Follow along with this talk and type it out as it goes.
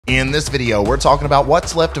In this video, we're talking about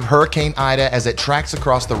what's left of Hurricane Ida as it tracks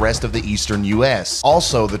across the rest of the eastern U.S.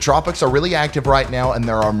 Also, the tropics are really active right now and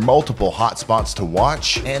there are multiple hotspots to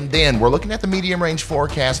watch. And then we're looking at the medium range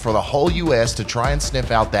forecast for the whole U.S. to try and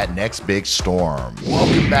sniff out that next big storm.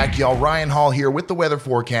 Welcome back, y'all. Ryan Hall here with the weather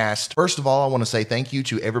forecast. First of all, I want to say thank you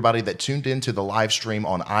to everybody that tuned into the live stream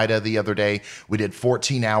on Ida the other day. We did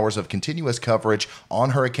 14 hours of continuous coverage on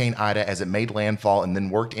Hurricane Ida as it made landfall and then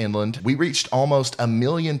worked inland. We reached almost 1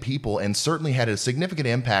 million people and certainly had a significant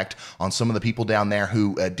impact on some of the people down there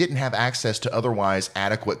who didn't have access to otherwise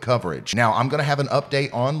adequate coverage. Now, I'm going to have an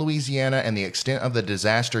update on Louisiana and the extent of the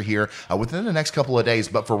disaster here within the next couple of days,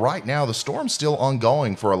 but for right now, the storm's still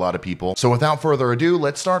ongoing for a lot of people. So without further ado,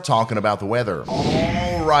 let's start talking about the weather.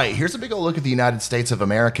 All right, here's a big old look at the United States of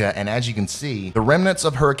America, and as you can see, the remnants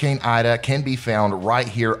of Hurricane Ida can be found right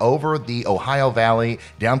here over the Ohio Valley,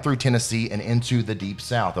 down through Tennessee, and into the deep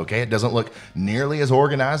south, okay? It doesn't look nearly as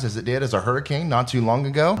organized as it did as a hurricane not too long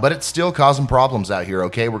ago, but it's still causing problems out here,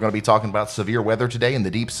 okay? We're going to be talking about severe weather today in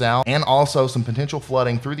the deep south and also some potential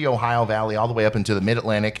flooding through the Ohio Valley all the way up into the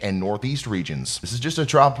mid-Atlantic and northeast regions. This is just a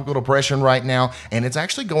tropical depression right now, and it's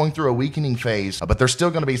actually going through a weakening phase, but there's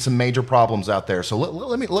still going to be some major problems out there. So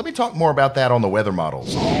let me talk more about that on the weather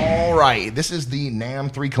models. All right, this is the NAM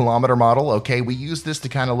 3-kilometer model, okay? We use this to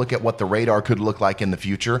kind of look at what the radar could look like in the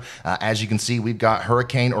future. As you can see, we've got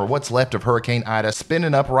hurricane, or what's left of Hurricane Ida,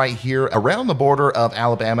 spinning up right here around the border of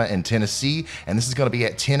Alabama and Tennessee, and this is going to be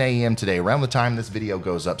at 10 a.m. today, around the time this video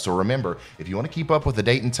goes up. So remember, if you want to keep up with the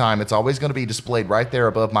date and time, it's always going to be displayed right there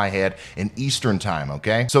above my head in Eastern time,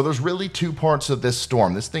 okay? So there's really two parts of this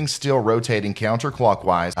storm. This thing's still rotating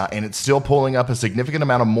counterclockwise, and it's still pulling up a significant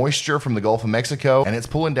amount of moisture from the Gulf of Mexico, and it's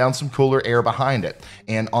pulling down some cooler air behind it.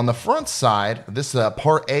 And on the front side, this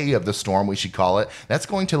part A of the storm, we should call it, that's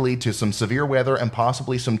going to lead to some severe weather and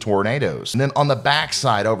possibly some tornadoes. And then on the back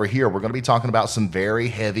side over here, we're going to be talking about some very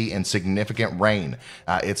heavy and significant rain.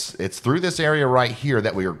 It's through this area right here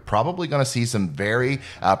that we are probably going to see some very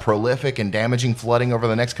prolific and damaging flooding over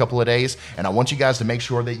the next couple of days. And I want you guys to make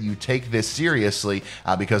sure that you take this seriously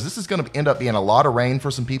because this is going to end up being a lot of rain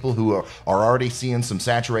for some people who are already seeing some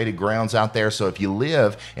saturated grounds out there. So if you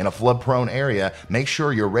live in a flood-prone area, make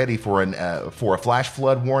sure you're ready for a flash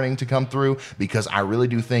flood warning to come through, because I really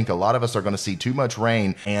do think a lot of us are going to see too much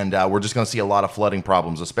rain, and we're just going to see a lot of flooding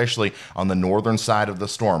problems, especially on the northern side of the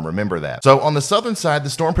storm. Remember that. So on the southern side, the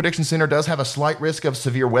Storm Prediction Center does have a slight risk of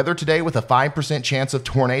severe weather today with a 5% chance of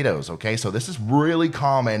tornadoes, okay? So this is really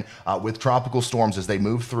common with tropical storms as they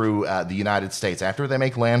move through the United States. After they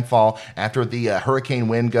make landfall, after the hurricane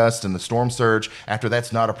wind gust and the storm surge, after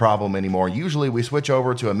that's not a problem anymore, usually we switch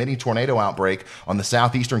over to a mini tornado outbreak on the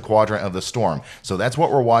southeastern quadrant of the storm. So that's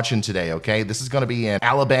what we're watching today, okay? This is going to be in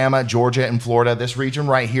Alabama, Georgia, and Florida. This region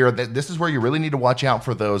right here, this is where you really need to watch out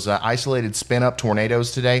for those isolated spin-up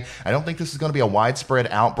tornadoes today. I don't think this is going to be a widespread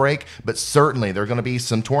outbreak, but certainly there are going to be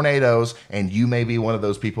some tornadoes, and you may be one of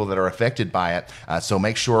those people that are affected by it. So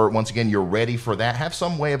make sure, once again, you're ready for that. Have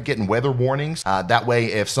some way of getting weather warnings. That way,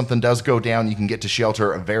 if something does go down, you can get to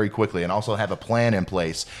shelter very quickly, and also have a plan in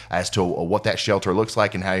place as to what that shelter looks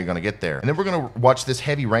like and how you're going to get there. And then we're going to watch this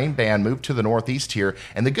heavy rain band move to the northeast here.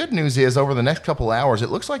 And the good news is, over the next couple hours, it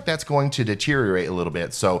looks like that's going to deteriorate a little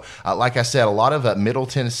bit. So like I said, a lot of middle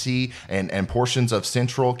Tennessee and portions of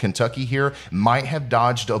central Kentucky here might have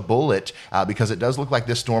dodged a bullet because it does look like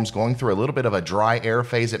this storm's going through a little bit of a dry air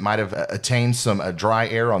phase. It might have attained some dry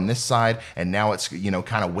air on this side, and now it's, you know,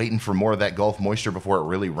 kind of waiting for more of that Gulf moisture before it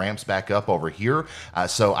really ramps back up over here.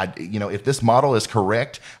 So if this model is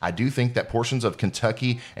correct, I do think that portions of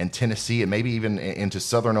Kentucky and Tennessee, and maybe even into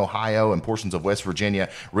southern Ohio and portions of West Virginia,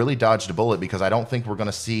 really dodged a bullet, because I don't think we're going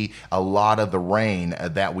to see a lot of the rain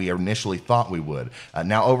that we initially thought we would.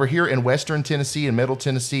 Now over here in western Tennessee and middle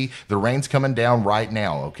Tennessee, the rain's coming down right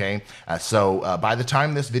now, okay? So by the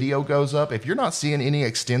time this video goes up, if you're not seeing any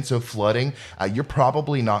extensive flooding, you're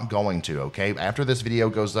probably not going to, okay? After this video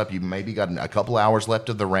goes up, you maybe got a couple hours left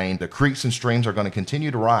of the rain. The creeks and streams are going to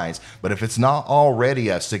continue to rise, but if it's not already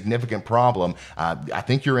a significant problem, I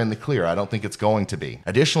think you're in the clear. I don't think it's going to be.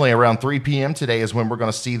 Additionally, around 3 p.m. today is when we're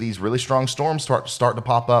going to see these really strong storms start to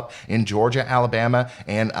pop up in Georgia, Alabama,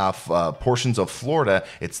 and portions of Florida.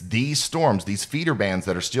 It's these storms, these feeder bands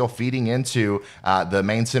that are still feeding into the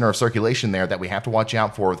main center of circulation there that we have to watch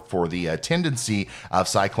out for the tendency of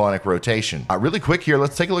cyclonic rotation. Really quick here,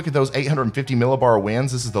 let's take a look at those 850 millibar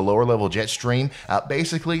winds. This is the lower level jet stream.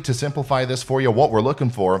 Basically, to simplify this for you, what we're looking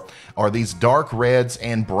for are these dark reds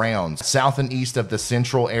and browns south and east of the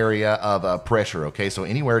central area of pressure, okay? So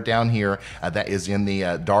anywhere down here that is in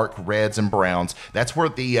the dark reds and browns, that's where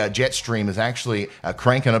the jet stream is actually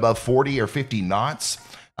cranking above 40 or 50 knots.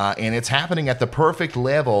 and it's happening at the perfect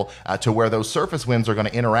level to where those surface winds are going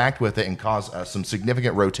to interact with it and cause some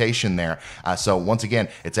significant rotation there. So once again,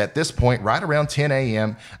 it's at this point right around 10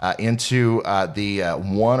 a.m. Into the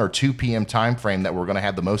 1 or 2 p.m. time frame that we're going to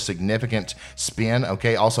have the most significant spin.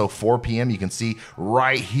 Okay, also 4 p.m. you can see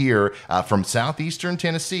right here from southeastern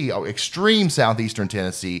Tennessee, extreme southeastern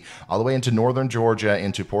Tennessee, all the way into northern Georgia,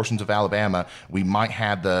 into portions of Alabama. We might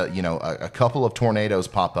have a couple of tornadoes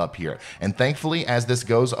pop up here, and thankfully, as this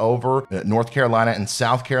goes over North Carolina and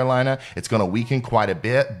South Carolina, it's going to weaken quite a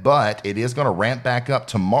bit, but it is going to ramp back up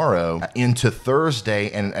tomorrow into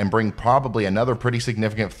Thursday and bring probably another pretty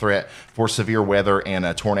significant threat for severe weather and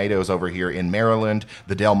tornadoes over here in Maryland,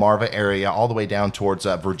 the Delmarva area, all the way down towards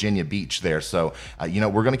Virginia Beach there. So,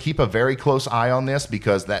 we're going to keep a very close eye on this,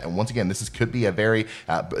 because that, once again, this could be a very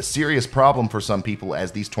serious problem for some people,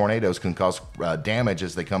 as these tornadoes can cause damage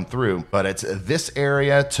as they come through. But it's this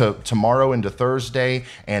area tomorrow into Thursday,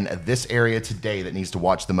 and this area today that needs to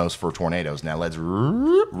watch the most for tornadoes. Now let's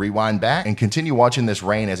rewind back and continue watching this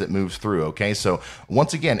rain as it moves through. Okay, so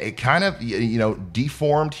once again, it kind of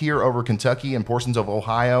deformed here over Kentucky and portions of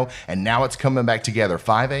Ohio, and now it's coming back together.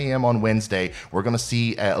 5 a.m. on Wednesday, we're going to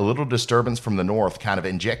see a little disturbance from the north kind of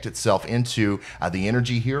inject itself into the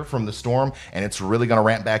energy here from the storm, and it's really going to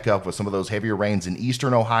ramp back up with some of those heavier rains in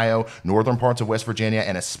eastern Ohio, northern parts of West Virginia,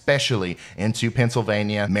 and especially into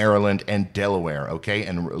Pennsylvania, Maryland, and Delaware. Okay,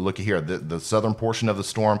 and look at here, the southern portion of the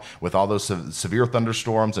storm with all those severe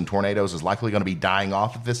thunderstorms and tornadoes is likely going to be dying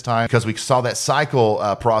off at this time, because we saw that cycle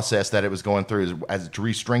process that it was going through as it's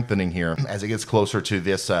re-strengthening here as it gets closer to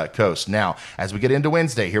this coast. Now, as we get into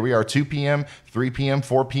Wednesday, here we are, 2 p.m., 3 p.m.,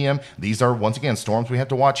 4 p.m. These are, once again, storms we have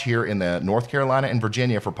to watch here in the North Carolina and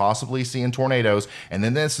Virginia for possibly seeing tornadoes. And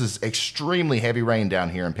then this is extremely heavy rain down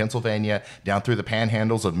here in Pennsylvania, down through the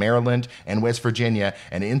panhandles of Maryland and West Virginia,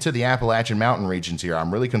 and into the Appalachian Mountain regions here.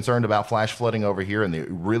 I'm really concerned about flash flooding over here in the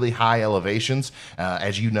really high elevations.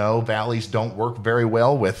 As you know, valleys don't work very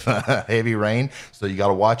well with heavy rain, so you got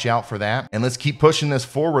to watch out for that. And let's keep pushing this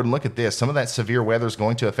forward, and look at this. Some of that severe weather is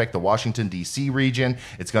going to affect the Washington, D.C. region.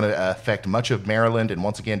 It's going to affect much of Maryland, and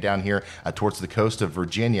once again down here towards the coast of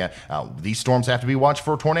Virginia. These storms have to be watched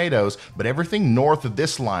for tornadoes, but everything north of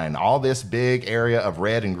this line, all this big area of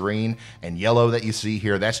red and green and yellow that you see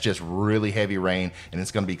here, that's just really heavy rain, and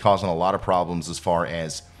it's going to be causing a lot of problems as far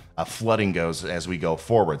as flooding goes as we go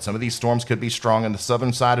forward. Some of these storms could be strong on the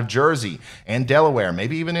southern side of Jersey and Delaware,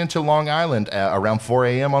 maybe even into Long Island around 4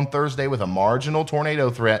 a.m. on Thursday with a marginal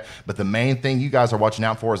tornado threat. But the main thing you guys are watching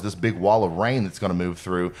out for is this big wall of rain that's going to move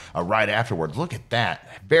through right afterwards. Look at that.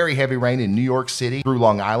 Very heavy rain in New York City through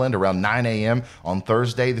Long Island around 9 a.m. on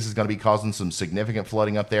Thursday. This is going to be causing some significant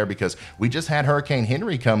flooding up there, because we just had Hurricane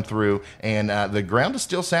Henry come through, and the ground is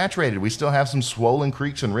still saturated. We still have some swollen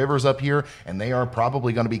creeks and rivers up here, and they are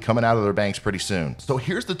probably going to be coming out of their banks pretty soon. So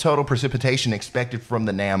here's the total precipitation expected from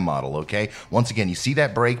the NAM model. Okay, once again, you see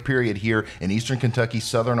that break period here in eastern Kentucky,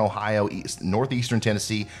 southern Ohio, northeastern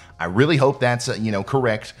Tennessee. I really hope that's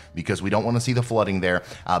correct, because we don't want to see the flooding there.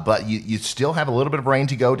 But you still have a little bit of rain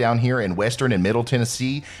to go down here in western and middle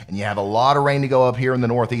Tennessee, and you have a lot of rain to go up here in the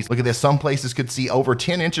northeast. Look at this. Some places could see over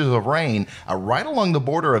 10 inches of rain right along the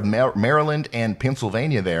border of Maryland and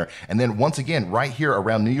Pennsylvania there. And then once again, right here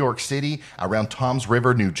around New York City, around Toms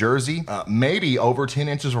River, New Jersey, maybe over 10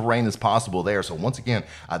 inches of rain is possible there. So once again,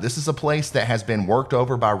 this is a place that has been worked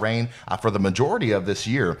over by rain for the majority of this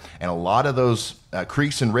year, and a lot of those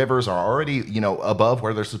creeks and rivers are already, above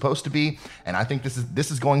where they're supposed to be, and I think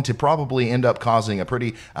this is going to probably end up causing a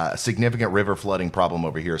pretty significant river flooding problem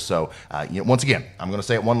over here. So, once again, I'm going to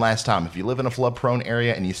say it one last time: if you live in a flood-prone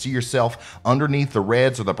area and you see yourself underneath the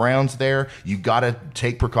reds or the browns there, you got to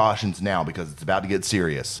take precautions now, because it's about to get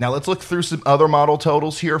serious. Now let's look through some other model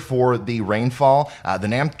totals here for the rainfall. The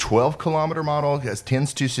NAM 12-kilometer model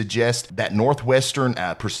tends to suggest that northwestern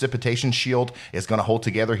precipitation shield is going to hold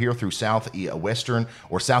together here through southwestern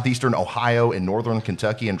or southeastern Ohio and northern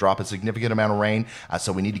Kentucky and drop a significant amount of rain.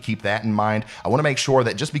 So we need to keep that in mind. I want to make sure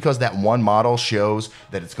that just because that one model shows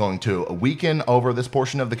that it's going to weaken over this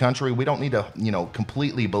portion of the country, we don't need to,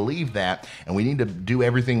 completely believe that, and we need to do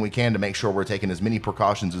everything we can to make sure we're taking as many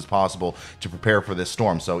precautions as possible to prepare for this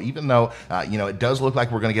storm. So even though, it does look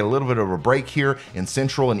like we're going to get a little bit of a break here in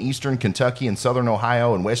central and eastern Kentucky and southern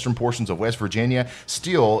Ohio and western portions of West Virginia,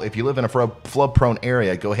 still, if you live in a flood-prone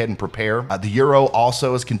area, go ahead and prepare. The Euro Bureau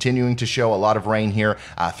also is continuing to show a lot of rain here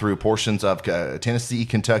through portions of Tennessee,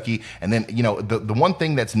 Kentucky. And then, you know, the one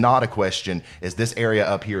thing that's not a question is this area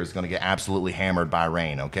up here is going to get absolutely hammered by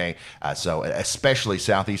rain, okay? So especially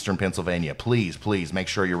southeastern Pennsylvania, please make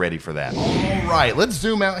sure you're ready for that. All right, let's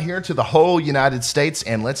zoom out here to the whole United States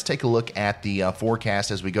and let's take a look at the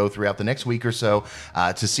forecast as we go throughout the next week or so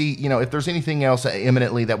to see, you know, if there's anything else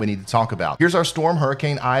imminently that we need to talk about. Here's our storm,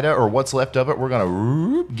 Hurricane Ida, or what's left of it. We're going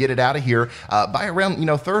to get it out of here by around, you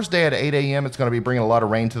know, Thursday at 8 a.m. It's going to be bringing a lot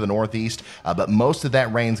of rain to the northeast, but most of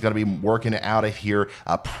that rain is going to be working it out of here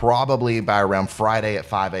probably by around Friday at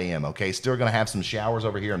 5 a.m. Okay, still going to have some showers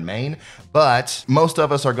over here in Maine, but most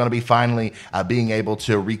of us are going to be finally being able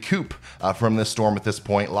to recoup from this storm at this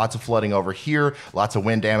point. Lots of flooding over here, lots of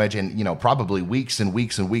wind damage, and, you know, probably weeks and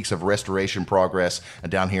weeks and weeks of restoration progress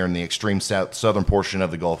down here in the extreme southern portion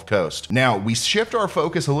of the Gulf Coast. Now, we shift our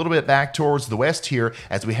focus a little bit back towards the west here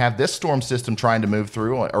as we have this storm system trying to move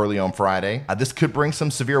through early on Friday. This could bring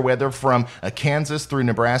some severe weather from Kansas through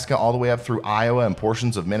Nebraska all the way up through Iowa and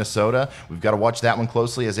portions of Minnesota. We've got to watch that one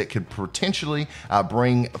closely as it could potentially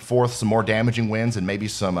bring forth some more damaging winds and maybe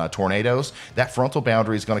some tornadoes. That frontal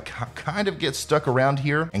boundary is going to kind of get stuck around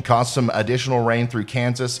here and cause some additional rain through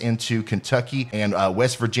Kansas into Kentucky and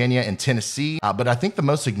West Virginia and Tennessee. But I think the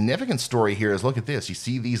most significant story here is, look at this. You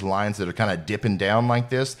see these lines that are kind of dipping down like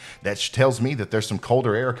this? That tells me that there's some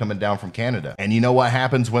colder air coming down from Canada. And you know what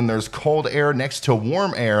happens when there's cold air next to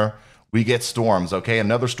warm air? We get storms, okay?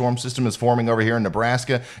 Another storm system is forming over here in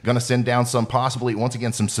Nebraska, going to send down some possibly, once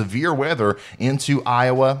again, some severe weather into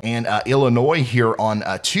Iowa and Illinois here on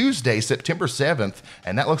Tuesday, September 7th.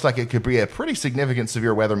 And that looks like it could be a pretty significant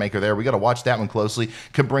severe weather maker there. We got to watch that one closely.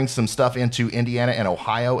 Could bring some stuff into Indiana and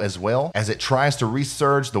Ohio as well as it tries to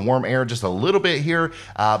resurge the warm air just a little bit here,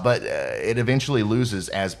 but it eventually loses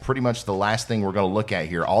as pretty much the last thing we're going to look at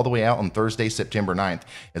here all the way out on Thursday, September 9th,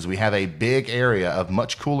 as we have a big area of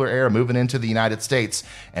much cooler air moving into the United States.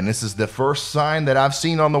 And this is the first sign that I've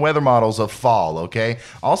seen on the weather models of fall, okay?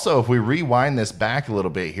 Also, if we rewind this back a little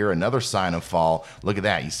bit here, another sign of fall. Look at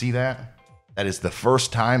that. You see that? That is the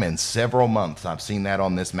first time in several months I've seen that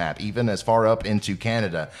on this map, even as far up into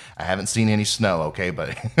Canada. I haven't seen any snow, okay,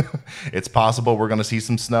 but it's possible we're going to see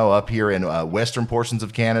some snow up here in western portions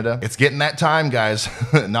of Canada. It's getting that time, guys.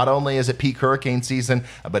 Not only is it peak hurricane season,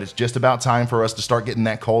 but it's just about time for us to start getting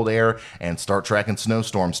that cold air and start tracking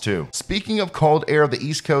snowstorms too. Speaking of cold air, the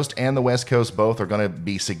East Coast and the West Coast both are going to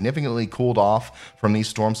be significantly cooled off from these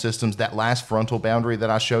storm systems. That last frontal boundary that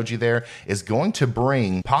I showed you there is going to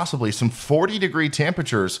bring possibly some 40-degree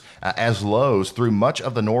temperatures as lows through much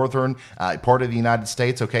of the northern part of the United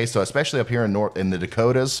States. Okay, so especially up here in the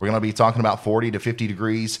Dakotas, we're going to be talking about 40 to 50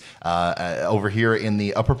 degrees over here in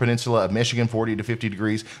the upper peninsula of Michigan, 40 to 50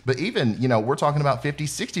 degrees. But even, you know, we're talking about 50,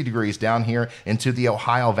 60 degrees down here into the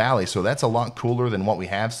Ohio Valley. So that's a lot cooler than what we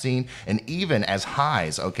have seen. And even as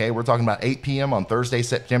highs, okay, we're talking about 8 p.m. on Thursday,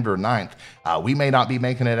 September 9th. We may not be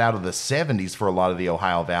making it out of the 70s for a lot of the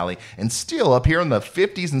Ohio Valley, and still up here in the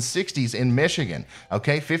 50s and 60s in Michigan,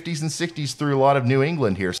 okay? 50s and 60s through a lot of New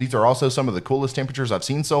England here. These are also some of the coolest temperatures I've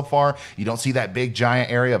seen so far. You don't see that big giant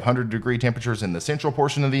area of 100-degree temperatures in the central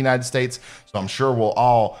portion of the United States, so I'm sure we'll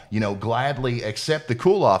all, you know, gladly accept the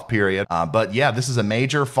cool-off period. But yeah, this is a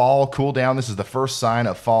major fall cool down. This is the first sign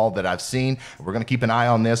of fall that I've seen. We're going to keep an eye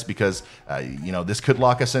on this because, you know, this could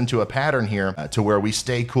lock us into a pattern here to where we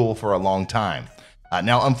stay cool for a long time.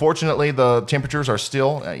 Now, unfortunately, the temperatures are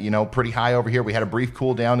still, you know, pretty high over here. We had a brief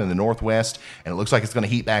cool down in the northwest, and it looks like it's going to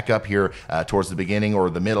heat back up here towards the beginning or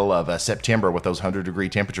the middle of September with those 100-degree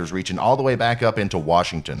temperatures reaching all the way back up into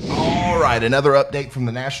Washington. All right, another update from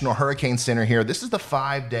the National Hurricane Center here. This is the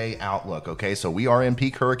 5-day outlook, okay? So we are in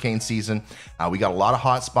peak hurricane season. We got a lot of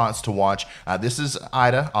hot spots to watch. This is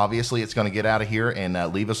Ida. Obviously, it's going to get out of here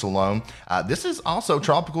and leave us alone. This is also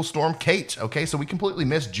Tropical Storm Kate, okay? So we completely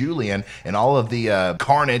missed Julian and all of the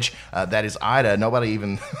carnage that is Ida. Nobody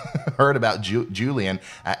even heard about Julian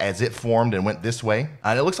as it formed and went this way.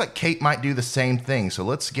 And it looks like Kate might do the same thing. So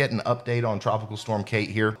let's get an update on Tropical Storm Kate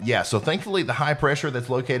here. Yeah, so thankfully the high pressure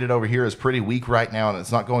that's located over here is pretty weak right now, and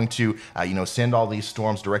it's not going to, you know, send all these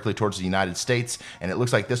storms directly towards the United States. And it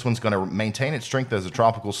looks like this one's going to maintain its strength as a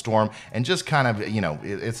tropical storm and just kind of, you know,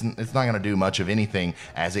 it's not going to do much of anything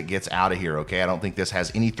as it gets out of here. Okay, I don't think this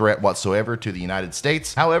has any threat whatsoever to the United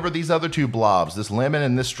States. However, these other two blobs, this this lemon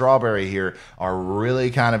and this strawberry here are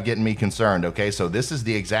really kind of getting me concerned, okay? So this is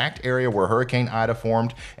the exact area where Hurricane Ida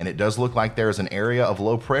formed, and it does look like there's an area of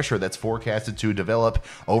low pressure that's forecasted to develop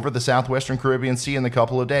over the southwestern Caribbean Sea in a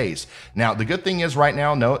couple of days. Now, the good thing is right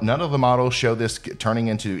now, none of the models show this turning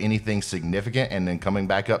into anything significant and then coming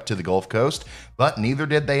back up to the Gulf Coast, but neither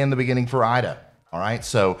did they in the beginning for Ida. All right,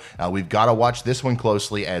 so we've got to watch this one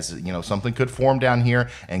closely, as you know, something could form down here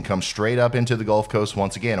and come straight up into the Gulf Coast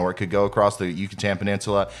once again, or it could go across the Yucatan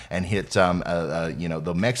Peninsula and hit you know,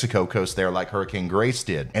 the Mexico coast there like Hurricane Grace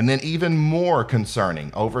did. And then even more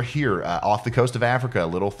concerning, over here off the coast of Africa, a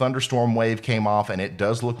little thunderstorm wave came off, and it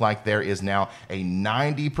does look like there is now a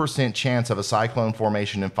 90% chance of a cyclone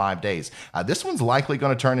formation in 5 days. This one's likely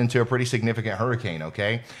going to turn into a pretty significant hurricane,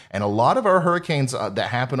 okay? And a lot of our hurricanes that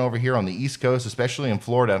happen over here on the East Coast, especially in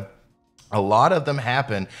Florida, a lot of them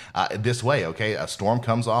happen this way, okay? A storm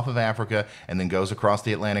comes off of Africa and then goes across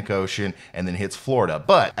the Atlantic Ocean and then hits Florida.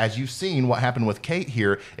 But as you've seen, what happened with Kate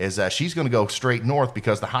here is she's going to go straight north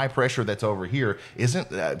because the high pressure that's over here isn't,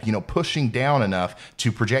 you know, pushing down enough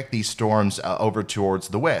to project these storms over towards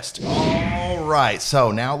the west. All right,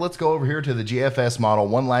 so now let's go over here to the GFS model.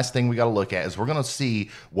 One last thing we got to look at is we're going to see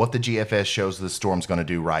what the GFS shows the storm's going to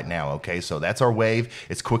do right now, okay? So that's our wave.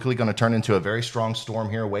 It's quickly going to turn into a very strong storm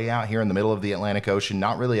here, way out here in the middle of the Atlantic Ocean,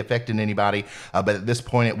 not really affecting anybody, but at this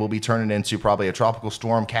point it will be turning into probably a tropical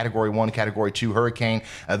storm, category 1, category 2 hurricane.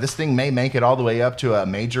 This thing may make it all the way up to a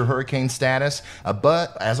major hurricane status,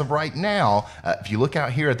 but as of right now, if you look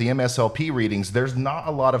out here at the MSLP readings, there's not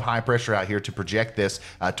a lot of high pressure out here to project this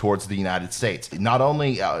towards the United States. Not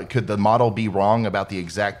only could the model be wrong about the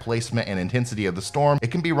exact placement and intensity of the storm,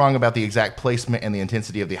 it can be wrong about the exact placement and the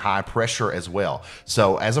intensity of the high pressure as well.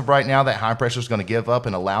 So as of right now, that high pressure is going to give up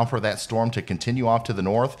and allow for that storm to continue off to the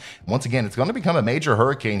north. Once again, it's going to become a major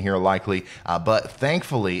hurricane here likely, but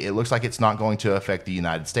thankfully it looks like it's not going to affect the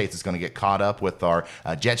United States. It's going to get caught up with our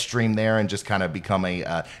jet stream there and just kind of become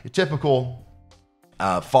a typical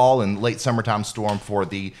fall and late summertime storm for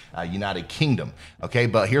the United Kingdom. Okay,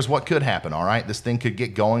 but here's what could happen, all right? This thing could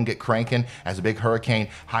get going, get cranking as a big hurricane.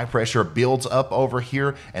 High pressure builds up over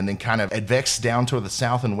here and then kind of advects down toward the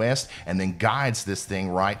south and west and then guides this thing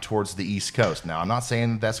right towards the east coast. Now, I'm not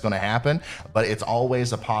saying that that's going to happen, but it's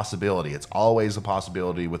always a possibility. It's always a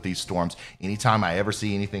possibility with these storms. Anytime I ever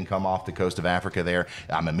see anything come off the coast of Africa there,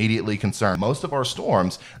 I'm immediately concerned. Most of our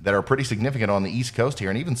storms that are pretty significant on the east coast here,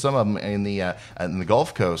 and even some of them in the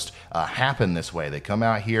Gulf Coast happen this way. They come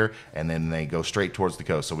out here and then they go straight towards the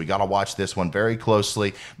coast. So we got to watch this one very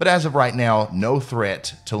closely. But as of right now, no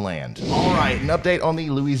threat to land. All right, an update on the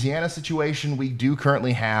Louisiana situation. We do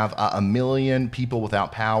currently have 1 million people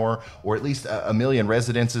without power, or at least 1 million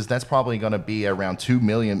residences. That's probably going to be around 2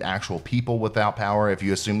 million actual people without power. If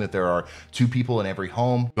you assume that there are 2 people in every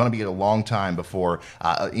home, going to be a long time before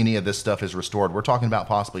any of this stuff is restored. We're talking about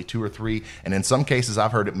possibly 2 or 3, and in some cases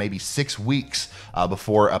I've heard it maybe 6 weeks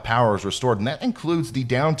before power is restored, and that includes the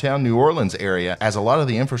downtown New Orleans area, as a lot of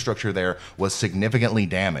the infrastructure there was significantly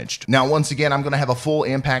damaged. Now, once again, I'm going to have a full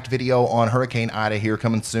impact video on Hurricane Ida here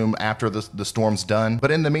coming soon after the storm's done,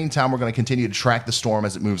 but in the meantime, we're going to continue to track the storm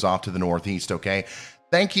as it moves off to the northeast, okay?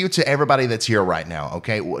 Thank you to everybody that's here right now,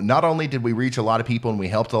 okay? Not only did we reach a lot of people and we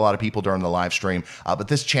helped a lot of people during the live stream, but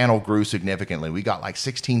this channel grew significantly. We got like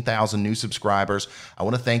 16,000 new subscribers. I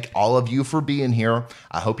want to thank all of you for being here.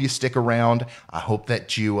 I hope you stick around. I hope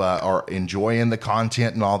that you are enjoying the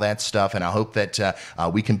content and all that stuff, and I hope that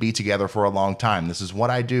we can be together for a long time. This is what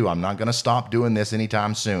I do. I'm not going to stop doing this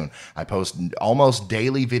anytime soon. I post almost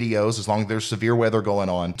daily videos, as long as there's severe weather going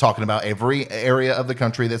on, talking about every area of the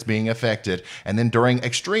country that's being affected, and then during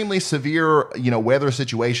extremely severe, weather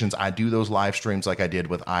situations, I do those live streams like I did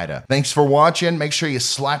with Ida. Thanks for watching. Make sure you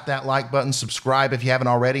slap that like button, subscribe if you haven't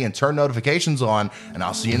already, and turn notifications on, and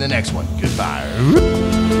I'll see you in the next one.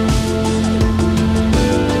 Goodbye.